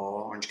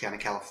example, Orange County,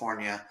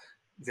 California,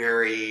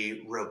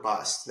 very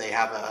robust. They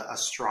have a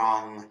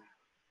strong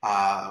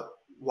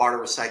water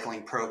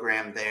recycling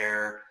program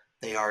there.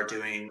 They are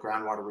doing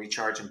groundwater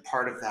recharge, and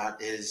part of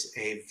that is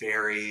a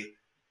very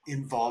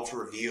involved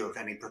review of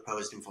any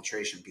proposed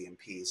infiltration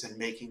BMPs and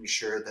making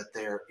sure that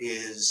there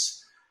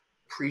is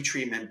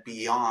pre-treatment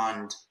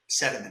beyond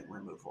sediment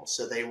removal.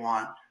 So they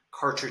want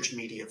cartridge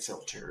media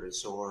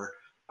filters or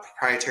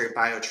proprietary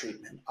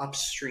biotreatment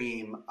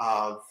upstream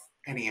of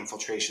any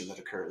infiltration that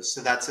occurs.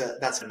 So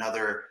that's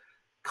another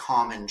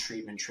common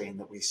treatment train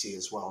that we see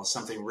as well,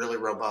 something really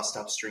robust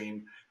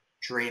upstream,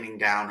 draining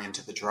down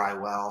into the dry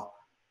well,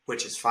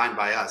 which is fine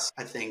by us.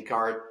 I think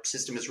our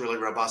system is really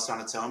robust on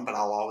its own, but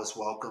I'll always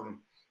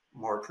welcome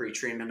more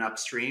pre-treatment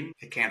upstream.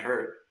 It can't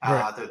hurt,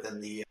 right, other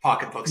than the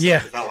pocketbooks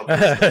of developers.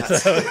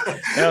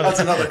 That's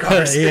another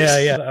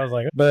conversation. Yeah. I was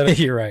like, but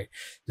you're right.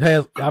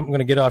 Hey, I'm going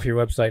to get off your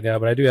website now,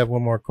 but I do have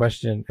one more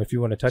question. If you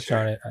want to touch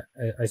on it,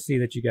 I see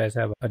that you guys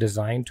have a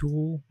design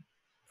tool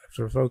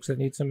for folks that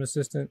need some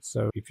assistance.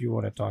 So if you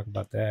want to talk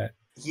about that.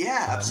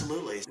 Yeah,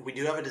 absolutely. We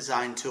do have a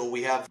design tool.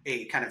 We have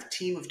a kind of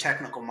team of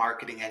technical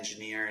marketing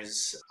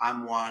engineers.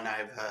 I'm one. I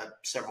have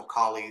several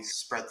colleagues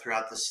spread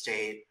throughout the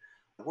state.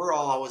 We're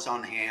all always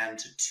on hand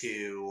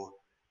to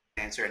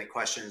answer any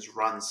questions,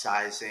 run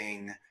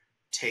sizing,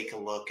 take a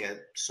look at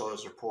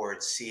soils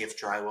reports, see if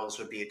dry wells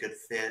would be a good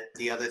fit.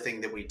 The other thing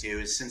that we do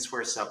is, since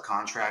we're a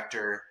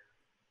subcontractor,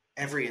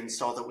 every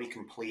install that we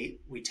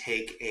complete, we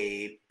take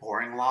a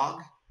boring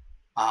log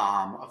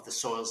of the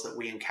soils that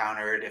we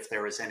encountered. If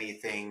there was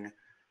anything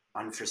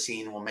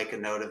unforeseen, we'll make a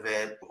note of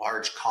it.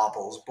 Large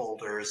cobbles,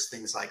 boulders,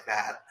 things like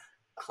that,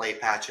 clay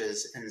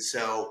patches. And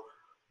so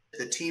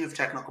the team of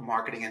technical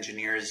marketing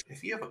engineers,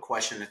 if you have a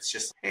question, it's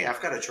just, hey,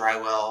 I've got a dry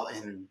well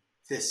in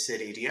this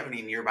city. Do you have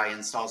any nearby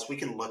installs? We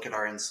can look at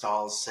our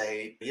installs,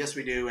 say, yes,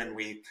 we do. And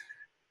we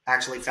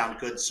actually found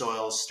good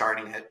soils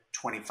starting at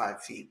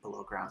 25 feet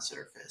below ground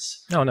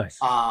surface. Oh, nice.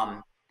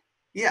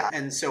 Yeah.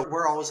 And so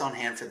we're always on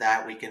hand for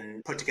that. We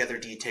can put together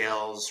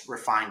details,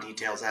 refine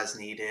details as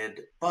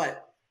needed.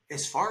 But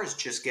as far as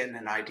just getting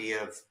an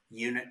idea of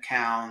unit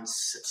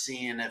counts,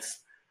 seeing if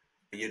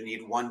you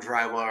need 1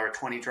 dry well or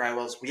 20 dry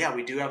wells, yeah,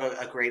 we do have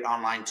a great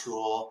online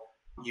tool.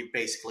 You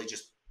basically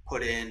just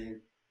put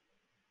in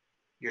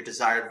your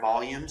desired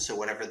volume. So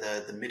whatever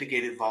the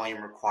mitigated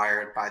volume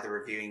required by the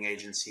reviewing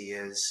agency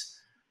is,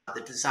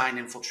 the design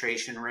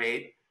infiltration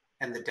rate,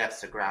 and the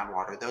depth of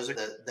groundwater. Those are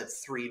the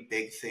 3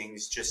 big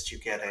things, just to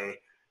get a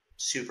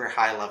super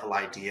high level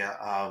idea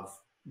of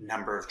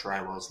number of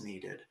dry wells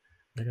needed.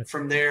 Okay.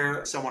 From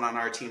there, someone on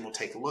our team will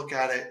take a look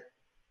at it,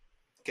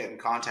 get in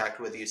contact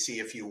with you, see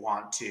if you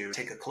want to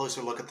take a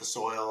closer look at the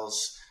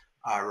soils,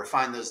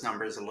 refine those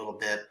numbers a little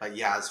bit. But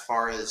yeah, as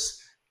far as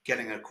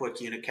getting a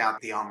quick unit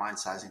count, the online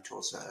sizing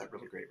tool is a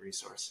really great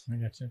resource. I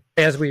got you.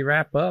 As we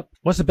wrap up,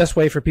 what's the best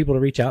way for people to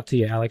reach out to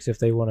you, Alex, if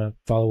they want to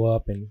follow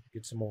up and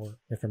get some more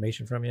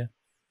information from you?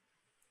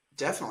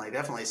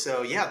 Definitely.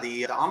 So yeah,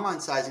 the online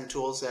sizing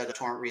tools at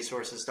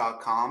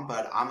torrentresources.com,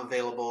 but I'm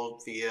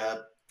available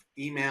via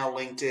email,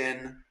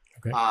 LinkedIn.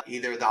 Okay.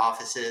 Either the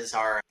offices,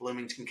 our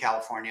Bloomington,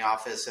 California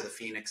office or the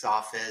Phoenix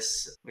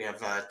office. We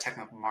have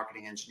technical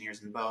marketing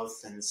engineers in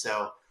both. And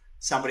so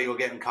somebody will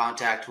get in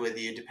contact with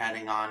you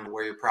depending on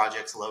where your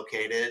project's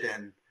located.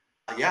 And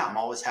yeah, I'm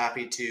always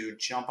happy to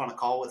jump on a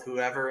call with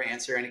whoever,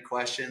 answer any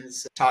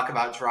questions, talk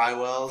about dry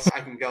wells.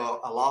 I can go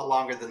a lot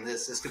longer than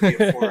this. This could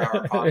be a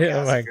 4-hour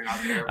podcast if you're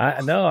not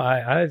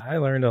there. I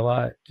learned a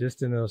lot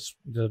just in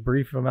the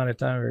brief amount of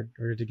time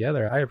we're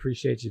together. I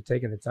appreciate you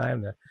taking the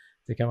time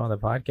to come on the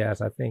podcast.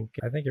 I think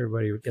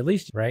everybody, at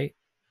least, right?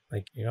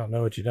 Like, you don't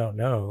know what you don't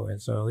know.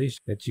 And so at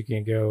least that you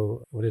can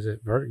go, what is it?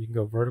 You can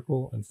go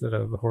vertical instead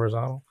of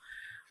horizontal.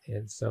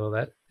 And so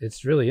that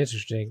it's really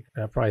interesting.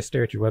 I'll probably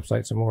stare at your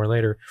website some more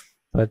later,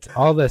 but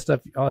all that stuff,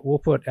 we'll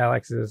put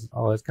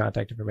all his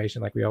contact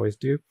information like we always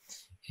do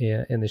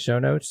in the show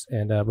notes.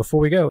 And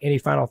before we go, any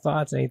final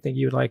thoughts, anything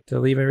you would like to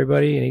leave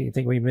everybody,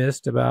 anything we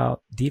missed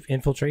about deep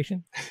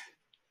infiltration?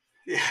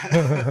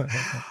 Yeah,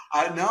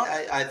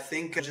 I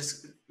think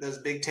just those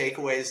big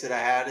takeaways that I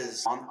had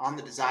is on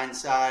the design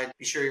side,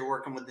 be sure you're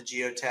working with the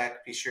geotech,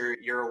 be sure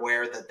you're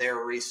aware that they're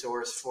a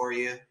resource for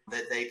you,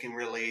 that they can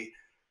really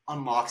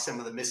unlock some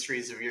of the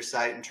mysteries of your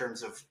site in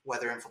terms of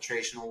whether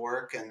infiltration will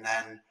work. And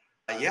then,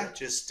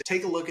 just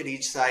take a look at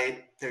each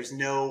site. There's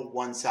no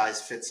one size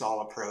fits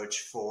all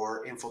approach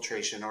for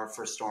infiltration or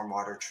for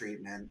stormwater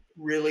treatment,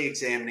 really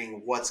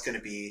examining what's going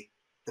to be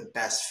the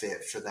best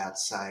fit for that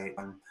site.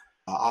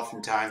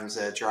 Oftentimes,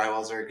 dry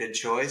wells are a good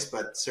choice,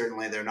 but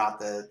certainly they're not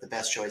the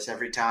best choice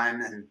every time.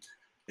 And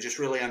just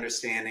really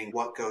understanding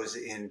what goes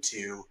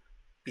into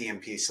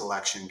BMP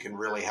selection can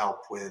really help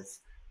with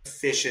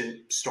efficient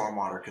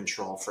stormwater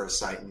control for a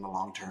site in the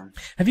long term.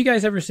 Have you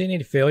guys ever seen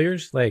any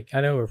failures? Like,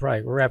 I know we're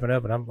wrapping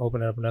up and I'm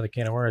opening up another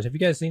can of worms. Have you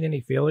guys seen any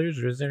failures,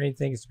 or is there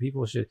anything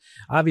people should,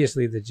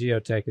 obviously the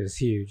geotech is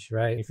huge,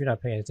 right? If you're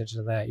not paying attention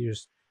to that, you're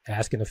just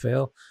asking to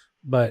fail.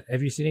 But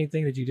have you seen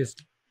anything that you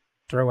just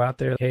throw out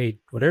there, hey,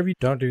 whatever you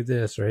don't do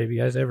this? Or have you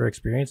guys ever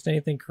experienced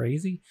anything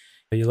crazy?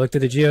 You looked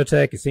at the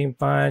geotech, it seemed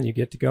fine, you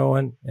get to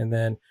going, and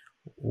then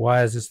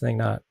why is this thing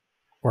not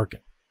working?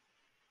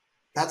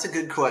 That's a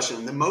good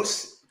question.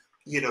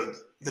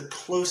 The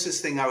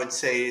closest thing I would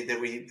say that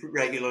we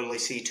regularly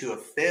see to a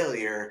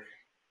failure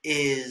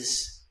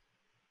is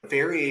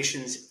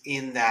variations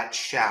in that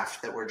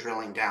shaft that we're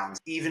drilling down.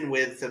 Even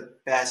with the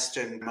best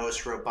and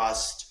most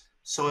robust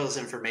soils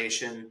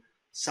information,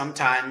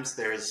 sometimes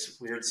there's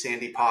weird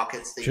sandy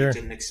pockets that you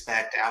didn't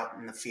expect out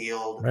in the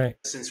field. Right.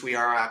 Since we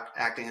are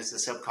acting as the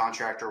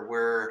subcontractor,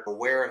 we're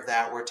aware of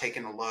that. We're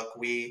taking a look.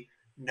 We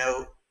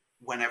note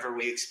whenever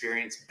we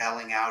experience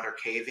belling out or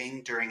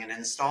caving during an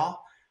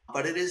install.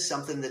 But it is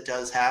something that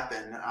does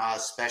happen,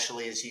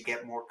 especially as you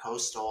get more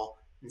coastal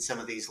in some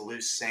of these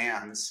loose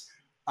sands.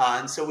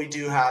 And so we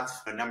do have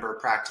a number of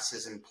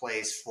practices in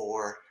place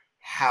for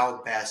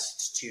how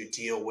best to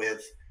deal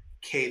with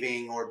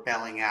caving or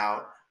belling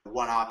out.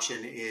 One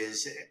option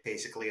is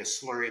basically a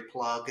slurry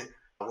plug,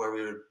 where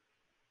we would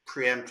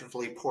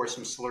preemptively pour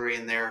some slurry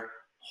in there,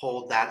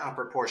 hold that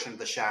upper portion of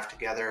the shaft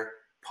together,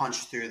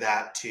 punch through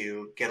that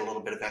to get a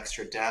little bit of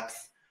extra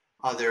depth.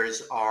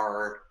 Others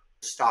are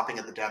stopping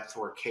at the depth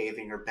where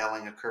caving or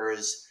belling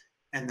occurs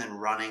and then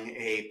running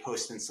a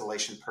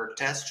post-installation perk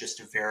test just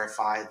to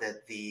verify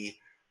that the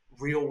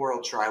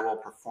real-world drywall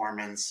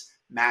performance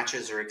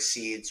matches or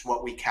exceeds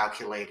what we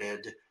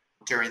calculated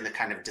during the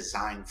kind of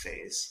design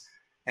phase.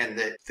 And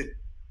the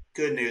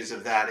good news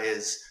of that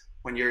is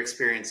when you're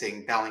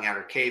experiencing belling out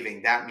or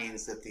caving, that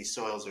means that these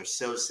soils are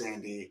so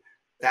sandy.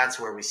 That's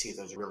where we see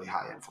those really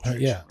high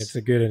infiltrations. It's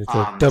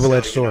a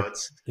double-edged sword.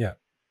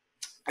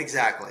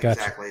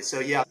 Exactly. So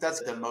yeah, that's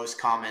the most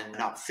common,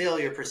 not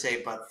failure per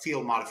se, but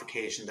field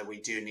modification that we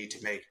do need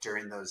to make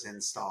during those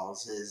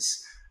installs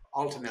is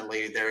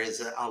ultimately there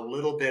is a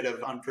little bit of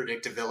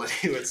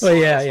unpredictability with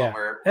soils.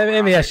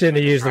 Maybe I shouldn't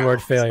have used the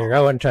word failure.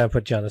 I wasn't trying to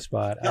put you on the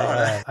spot.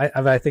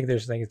 I think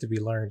there's things to be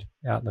learned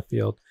out in the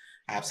field.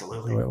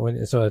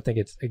 Absolutely. So I think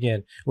it's,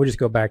 again, we'll just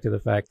go back to the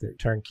fact that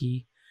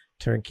turnkey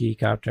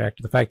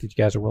contractor, the fact that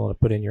you guys are willing to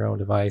put in your own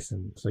device,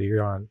 and so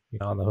you're on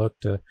the hook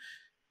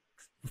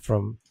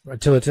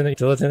until it's in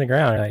the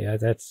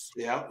ground. That's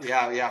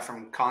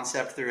from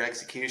concept through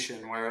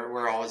execution.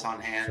 We're always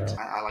on hand. So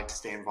I like to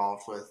stay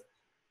involved with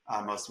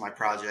most of my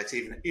projects.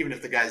 Even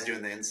if the guys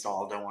doing the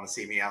install don't want to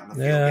see me out in the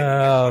field.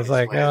 Yeah, I was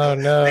like, oh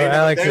no,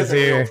 Alex is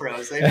here.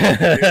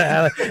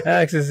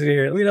 Alex is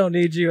here. We don't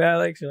need you,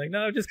 Alex. You're like,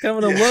 no, just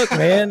coming to look,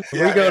 man. I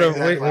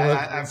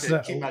have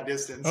to keep my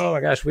distance. Oh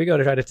my gosh, we go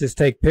to try to just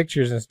take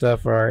pictures and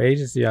stuff for our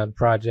agency on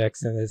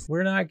projects, and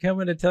we're not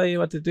coming to tell you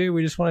what to do.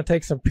 We just want to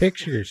take some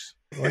pictures.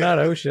 We're not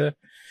OSHA.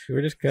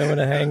 We're just coming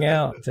to hang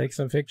out, take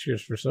some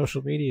pictures for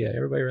social media.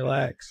 Everybody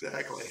relax.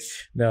 Exactly.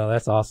 No,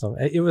 that's awesome.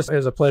 It was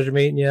a pleasure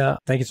meeting you.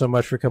 Thank you so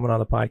much for coming on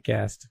the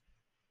podcast.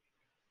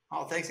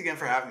 Oh, thanks again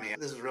for having me.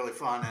 This was really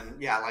fun.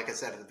 And yeah, like I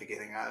said at the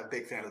beginning, I'm a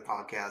big fan of the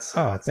podcast.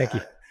 So thank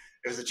you.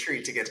 It was a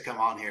treat to get to come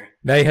on here.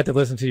 Now you have to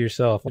listen to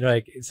yourself.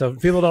 Like, so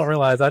people don't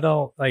realize I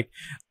don't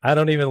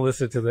even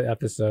listen to the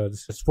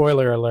episodes.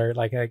 Spoiler alert.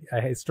 Like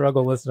I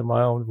struggle listening to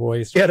my own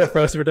voice. We had a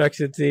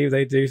post-production team.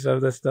 They do some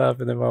of this stuff.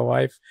 And then my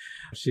wife,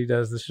 she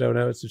does the show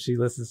notes and she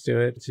listens to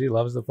it. She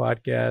loves the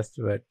podcast,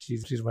 but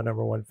she's my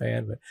number one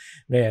fan. But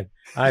man,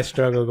 I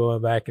struggle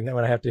going back. And then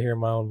when I have to hear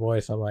my own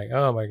voice, I'm like,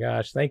 oh my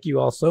gosh, thank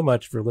you all so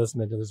much for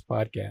listening to this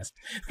podcast.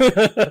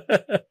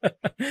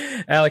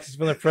 Alex, it's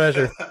been a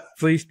pleasure.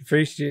 Please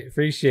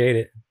appreciate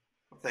it.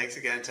 Thanks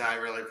again, Ty. I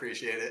really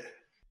appreciate it.